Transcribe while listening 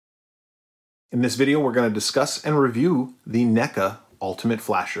In this video, we're going to discuss and review the NECA Ultimate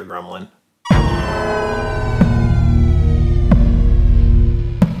Flasher Gremlin.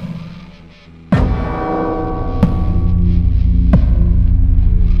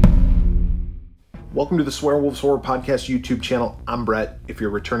 Welcome to the Swearwolves Horror Podcast YouTube channel. I'm Brett. If you're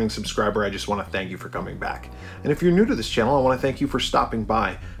a returning subscriber, I just want to thank you for coming back. And if you're new to this channel, I want to thank you for stopping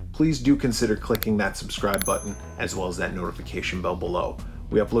by. Please do consider clicking that subscribe button as well as that notification bell below.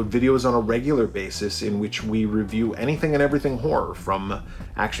 We upload videos on a regular basis in which we review anything and everything horror, from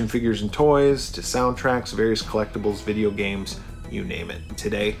action figures and toys to soundtracks, various collectibles, video games, you name it. And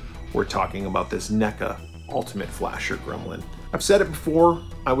today, we're talking about this NECA Ultimate Flasher Gremlin. I've said it before,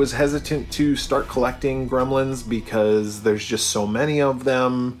 I was hesitant to start collecting Gremlins because there's just so many of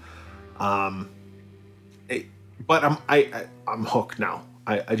them. But I'm hooked now.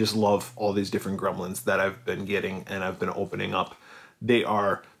 I just love all these different Gremlins that I've been getting and I've been opening up. They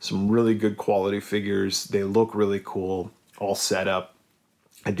are some really good quality figures. They look really cool, all set up.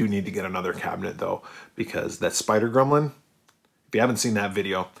 I do need to get another cabinet though, because that Spider Gremlin, if you haven't seen that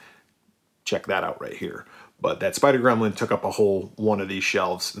video, check that out right here. But that Spider Gremlin took up a whole one of these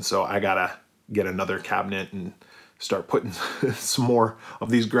shelves, and so I gotta get another cabinet and start putting some more of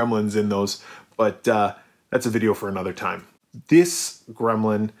these Gremlins in those. But that's a video for another time. This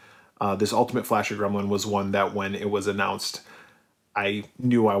Gremlin, this Ultimate Flasher Gremlin, was one that when it was announced, I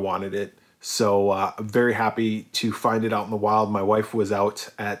knew I wanted it. So I'm very happy to find it out in the wild. My wife was out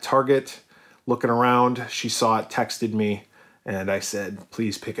at Target looking around. She saw it, texted me, and I said,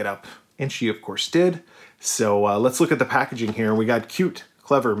 please pick it up. And she, of course, did. So let's look at the packaging here. We got cute,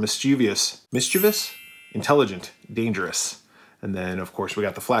 clever, mischievous, intelligent, dangerous. And then, of course, we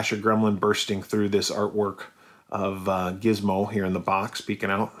got the Flasher Gremlin bursting through this artwork of Gizmo here in the box,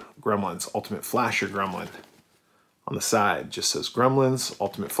 peeking out. Gremlins, Ultimate Flasher Gremlin. On the side just says Gremlins,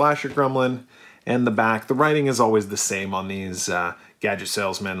 Ultimate Flasher Gremlin. And the back, the writing is always the same on these. Gadget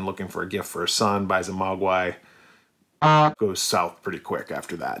salesman looking for a gift for his son, buys a Mogwai, goes south pretty quick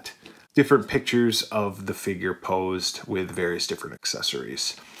after that. Different pictures of the figure posed with various different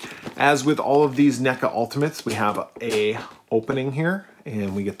accessories. As with all of these NECA Ultimates, we have a opening here,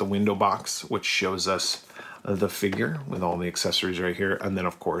 and we get the window box, which shows us the figure with all the accessories right here. And then,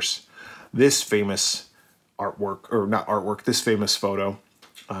 of course, this famous artwork, or not artwork, this famous photo,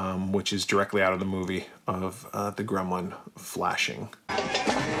 which is directly out of the movie of the Gremlin flashing. Wait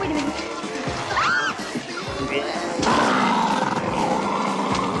a minute.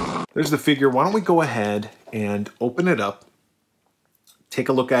 There's the figure. Why don't we go ahead and open it up, take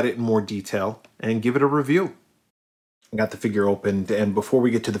a look at it in more detail, and give it a review. I got the figure opened, and before we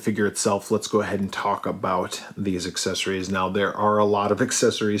get to the figure itself, let's go ahead and talk about these accessories. Now, there are a lot of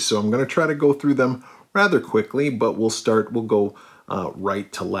accessories, so I'm going to try to go through them rather quickly, but we'll go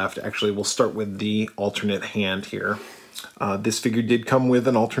right to left. Actually, we'll start with the alternate hand here. This figure did come with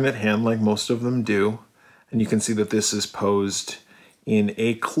an alternate hand, like most of them do, and you can see that this is posed in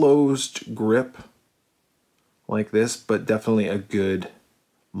a closed grip like this, but definitely a good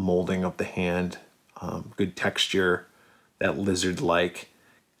molding of the hand, good texture, that lizard-like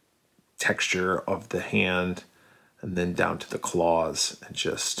texture of the hand, and then down to the claws, and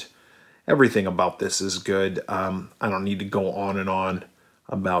just everything about this is good. I don't need to go on and on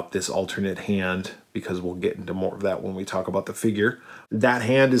about this alternate hand because we'll get into more of that when we talk about the figure. That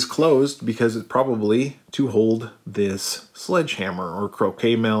hand is closed because it's probably to hold this sledgehammer or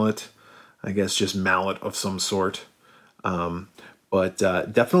croquet mallet, I guess just mallet of some sort. But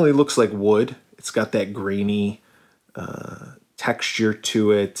definitely looks like wood. It's got that grainy texture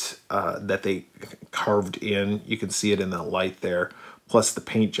to it that they carved in. You can see it in the light there, plus the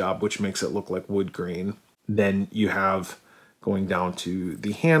paint job, which makes it look like wood grain. Then you have, going down to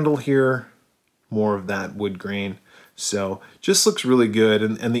the handle here, more of that wood grain. So just looks really good,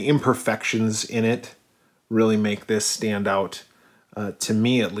 and the imperfections in it really make this stand out, to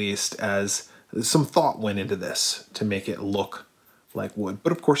me at least, as some thought went into this to make it look like wood.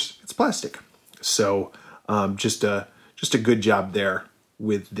 But of course, it's plastic. So just a good job there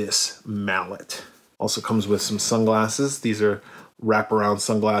with this mallet. Also comes with some sunglasses. These are wraparound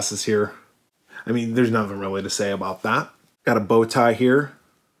sunglasses here. I mean, there's nothing really to say about that. Got a bow tie here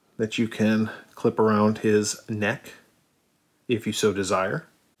that you can clip around his neck if you so desire.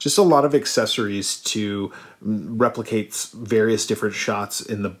 Just a lot of accessories to replicate various different shots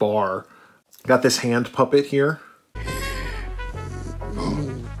in the bar. Got this hand puppet here.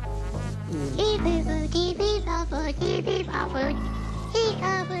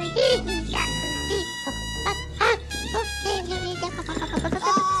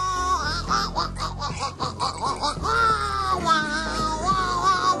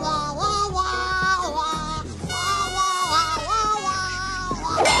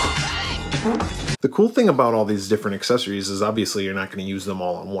 The cool thing about all these different accessories is obviously you're not going to use them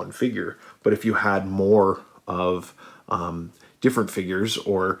all on one figure, but if you had more of different figures,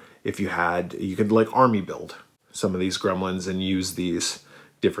 or if you had, you could like army build some of these gremlins and use these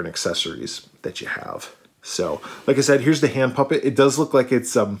different accessories that you have. So like I said, here's the hand puppet. It does look like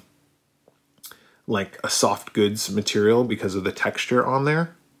it's like a soft goods material because of the texture on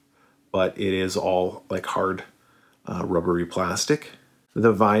there, but it is all like hard rubbery plastic.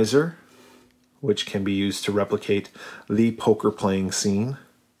 The visor, which can be used to replicate the poker playing scene.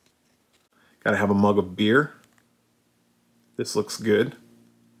 Gotta have a mug of beer. This looks good.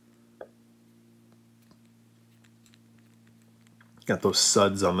 Got those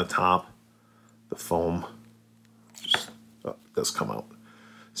suds on the top, the foam. Oh, it does come out.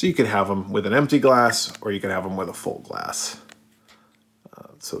 So you could have them with an empty glass, or you could have them with a full glass.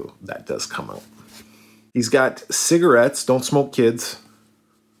 So that does come out. He's got cigarettes. Don't smoke, kids.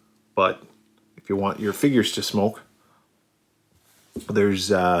 But if you want your figures to smoke,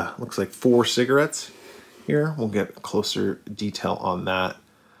 there's looks like 4 cigarettes here. We'll get closer detail on that.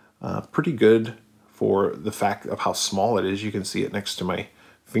 Pretty good for the fact of how small it is. You can see it next to my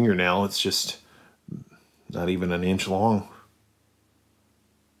fingernail. It's just not even an inch long.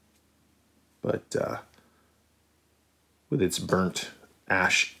 But with its burnt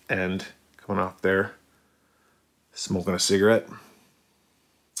ash end coming off there, smoking a cigarette.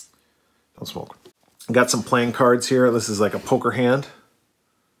 Don't smoke. Got some playing cards here. This is like a poker hand.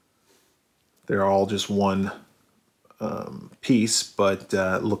 They're all just one piece, but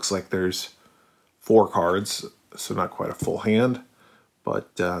it looks like there's 4 cards, so not quite a full hand,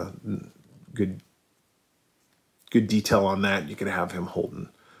 but good detail on that. You can have him holding,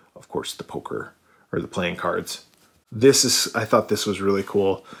 of course, the poker or the playing cards. This is, I thought this was really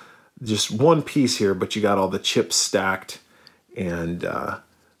cool. Just one piece here, but you got all the chips stacked and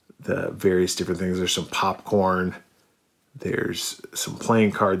the various different things. There's some popcorn, there's some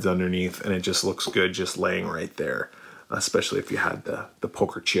playing cards underneath, and it just looks good just laying right there, especially if you had the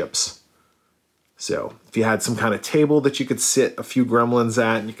poker chips. So if you had some kind of table that you could sit a few gremlins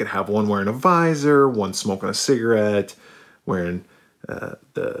at, and you could have one wearing a visor, one smoking a cigarette, wearing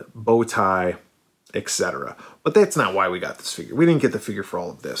the bow tie, etc. But that's not why we got this figure. We didn't get the figure for all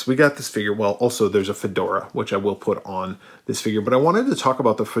of this. We got this figure, well, also there's a fedora, which I will put on this figure. But I wanted to talk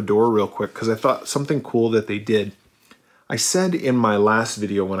about the fedora real quick because I thought something cool that they did. I said in my last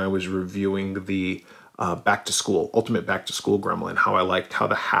video when I was reviewing the back to school, ultimate back to school gremlin, how I liked how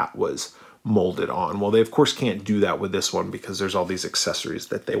the hat was molded on. Well, they of course can't do that with this one because there's all these accessories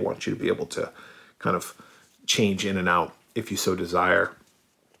that they want you to be able to kind of change in and out if you so desire.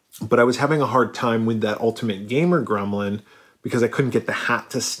 But I was having a hard time with that Ultimate Gamer Gremlin because I couldn't get the hat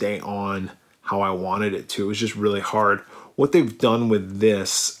to stay on how I wanted it to. It was just really hard. What they've done with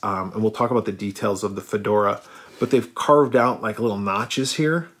this, and we'll talk about the details of the fedora, but they've carved out like little notches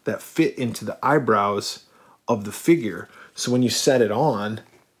here that fit into the eyebrows of the figure. So when you set it on,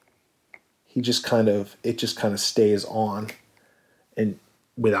 it just kind of stays on and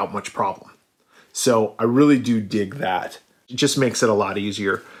without much problem. So I really do dig that. It just makes it a lot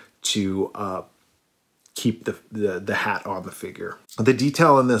easier to keep the hat on the figure. The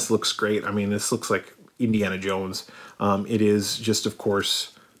detail in this looks great. I mean, this looks like Indiana Jones. It is just, of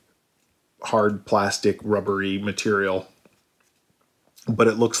course, hard plastic, rubbery material, but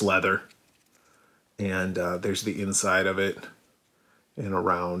it looks leather. And there's the inside of it and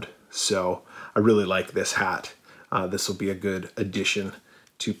around. So I really like this hat. This will be a good addition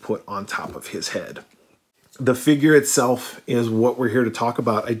to put on top of his head. The figure itself is what we're here to talk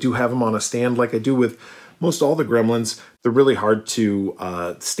about. I do have him on a stand like I do with most all the gremlins. They're really hard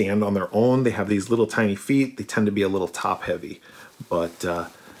to stand on their own. They have these little tiny feet. They tend to be a little top heavy, but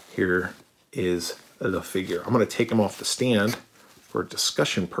here is the figure. I'm going to take him off the stand for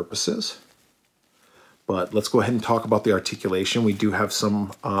discussion purposes, but let's go ahead and talk about the articulation. We do have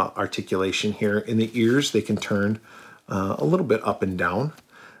some articulation here in the ears. They can turn a little bit up and down.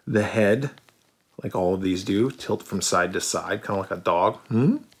 The head, like all of these do, tilt from side to side, kind of like a dog.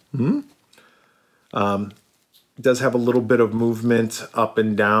 It does have a little bit of movement up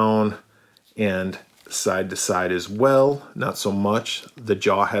and down and side to side as well. Not so much. The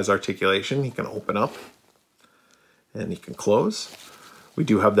jaw has articulation. He can open up and he can close. We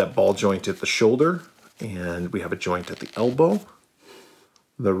do have that ball joint at the shoulder, and we have a joint at the elbow.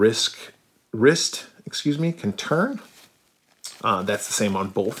 The wrist, can turn. That's the same on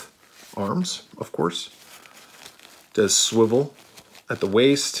both arms, of course. Does swivel at the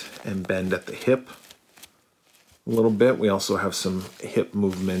waist and bend at the hip a little bit. We also have some hip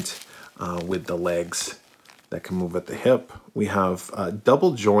movement with the legs that can move at the hip. We have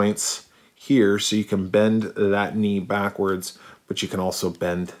double joints here, so you can bend that knee backwards, but you can also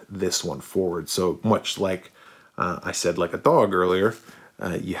bend this one forward. So much like I said, like a dog earlier,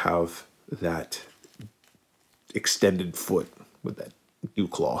 you have that extended foot with that dew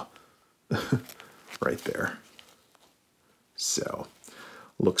claw right there. So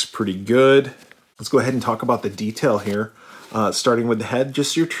looks pretty good. Let's go ahead and talk about the detail here. Starting with the head,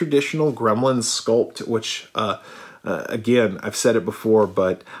 just your traditional Gremlin sculpt, which again, I've said it before,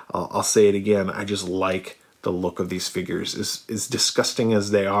 but I'll say it again. I just like the look of these figures. As disgusting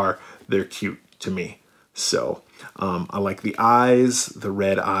as they are, they're cute to me. So I like the eyes, the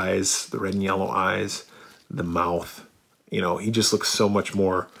red and yellow eyes, the mouth. You know, he just looks so much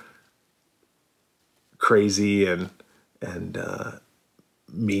more crazy and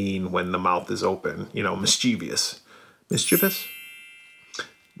mean when the mouth is open. You know, mischievous.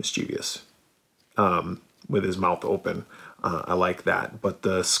 With his mouth open. I like that. But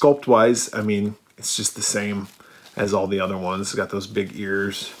the sculpt wise, I mean, it's just the same as all the other ones. It's got those big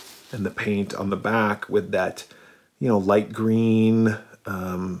ears and the paint on the back with that, you know, light green,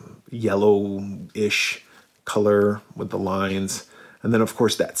 yellowish color with the lines. And then of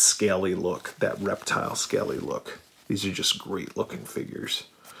course that scaly look, that reptile scaly look. These are just great looking figures.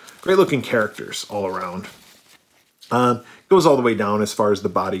 Great looking characters all around. Goes all the way down as far as the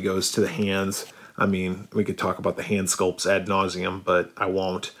body goes to the hands. I mean, we could talk about the hand sculpts ad nauseum, but I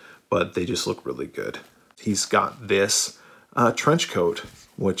won't. But they just look really good. He's got this trench coat,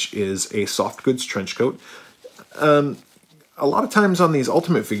 which is a soft goods trench coat. A lot of times on these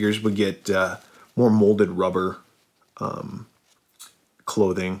Ultimate figures, we get more molded rubber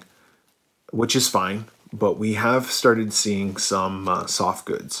clothing, which is fine. But we have started seeing some soft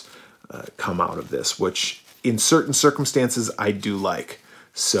goods come out of this, which in certain circumstances I do like.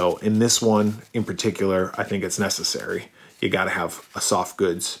 So in this one in particular, I think it's necessary. You got to have a soft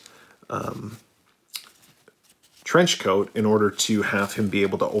goods trench coat in order to have him be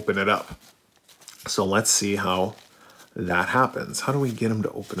able to open it up. So let's see how that happens. How do we get him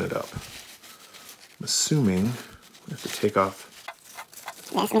to open it up? I'm assuming we have to take off.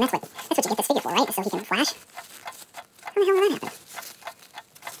 Yeah, I mean, that's what you get this figure for, right? So he can flash. How the hell did that happen?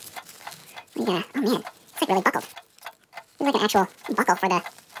 Oh man, it's like really buckled. It's like an actual buckle for the...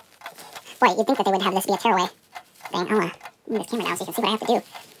 Boy, you'd think that they would have this be a tearaway thing. I'll move this camera down so you can see what I have to do.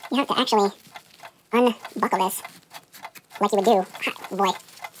 You have to actually unbuckle this like you would do. Boy,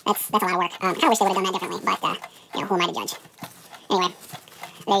 that's a lot of work. I kind of wish they would have done that differently, but, you know, who am I to judge? Anyway,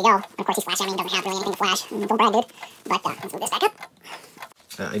 there you go. Of course, he's flashing. I mean, he doesn't have really anything to flash. Don't brag, dude. But let's move this back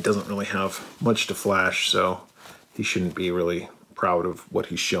up. He doesn't really have much to flash, so he shouldn't be really proud of what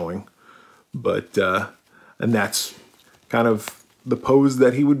he's showing. But, and that's kind of the pose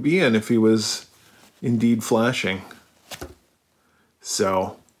that he would be in if he was indeed flashing.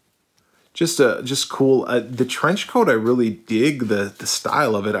 So, just cool. The trench coat, I really dig the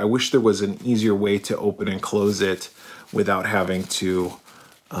style of it. I wish there was an easier way to open and close it without having to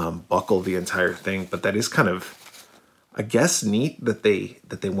buckle the entire thing. But that is kind of, I guess, neat that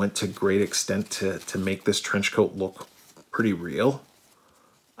they went to great extent to make this trench coat look pretty real.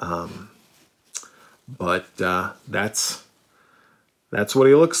 But that's what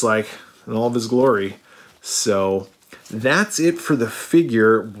he looks like in all of his glory. So that's it for the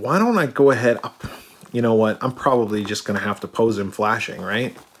figure. Why don't I go ahead? You know what? I'm probably just going to have to pose him flashing,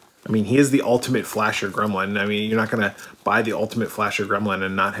 right? I mean, he is the ultimate Flasher Gremlin. I mean, you're not going to buy the ultimate Flasher Gremlin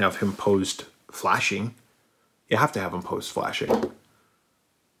and not have him posed flashing. You have to have him posed flashing.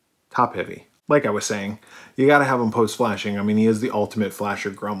 Top heavy. Like I was saying, you got to have him post flashing. I mean, he is the ultimate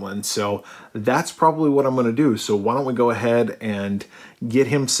Flasher Gremlin. So that's probably what I'm going to do. So why don't we go ahead and get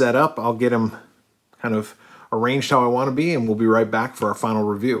him set up. I'll get him kind of arranged how I want to be, and we'll be right back for our final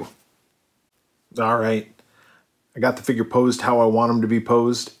review. All right. I got the figure posed how I want him to be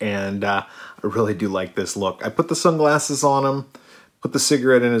posed, and I really do like this look. I put the sunglasses on him, put the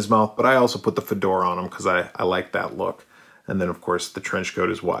cigarette in his mouth, but I also put the fedora on him because I like that look. And then, of course, the trench coat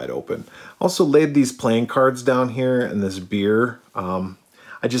is wide open. Also laid these playing cards down here and this beer.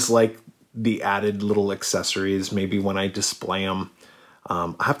 I just like the added little accessories. Maybe when I display them,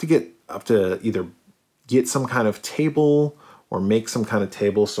 I have to either get some kind of table or make some kind of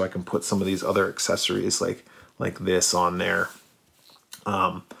table so I can put some of these other accessories like this on there.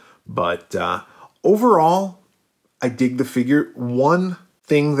 But overall, I dig the figure. One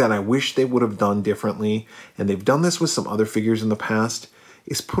thing that I wish they would have done differently, and they've done this with some other figures in the past,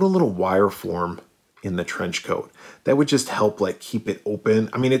 is put a little wire form in the trench coat. That would just help like keep it open.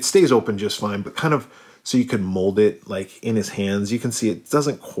 I mean, it stays open just fine, but kind of so you could mold it like in his hands. You can see it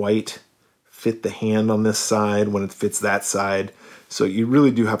doesn't quite fit the hand on this side when it fits that side. So you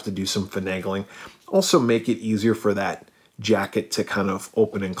really do have to do some finagling. Also make it easier for that jacket to kind of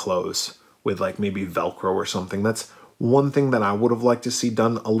open and close with like maybe Velcro or something. That's one thing that I would have liked to see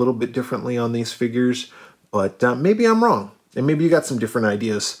done a little bit differently on these figures, but maybe I'm wrong. And maybe you got some different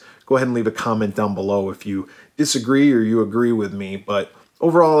ideas. Go ahead and leave a comment down below if you disagree or you agree with me. But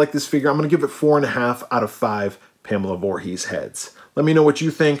overall, I like this figure. I'm going to give it 4.5 out of 5 Pamela Voorhees heads. Let me know what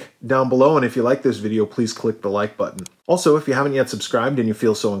you think down below, and if you like this video, please click the like button. Also, if you haven't yet subscribed and you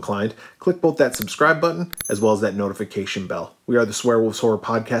feel so inclined, click both that subscribe button as well as that notification bell. We are the Swearwolves Horror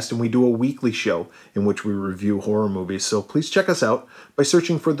Podcast, and we do a weekly show in which we review horror movies, so please check us out by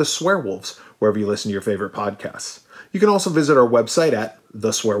searching for The Swearwolves wherever you listen to your favorite podcasts. You can also visit our website at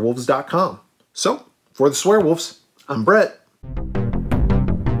theswearwolves.com. So, for The Swearwolves, I'm Brett.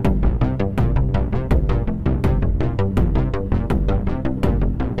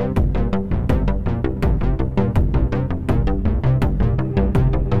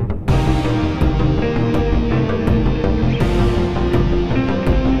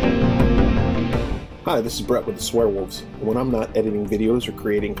 Hi, this is Brett with the Swearwolves. When I'm not editing videos or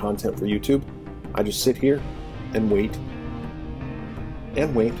creating content for YouTube, I just sit here and wait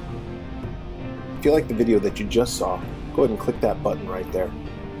and wait. If you like the video that you just saw, go ahead and click that button right there.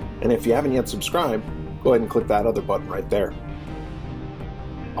 And if you haven't yet subscribed, go ahead and click that other button right there.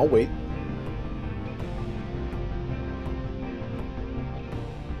 I'll wait.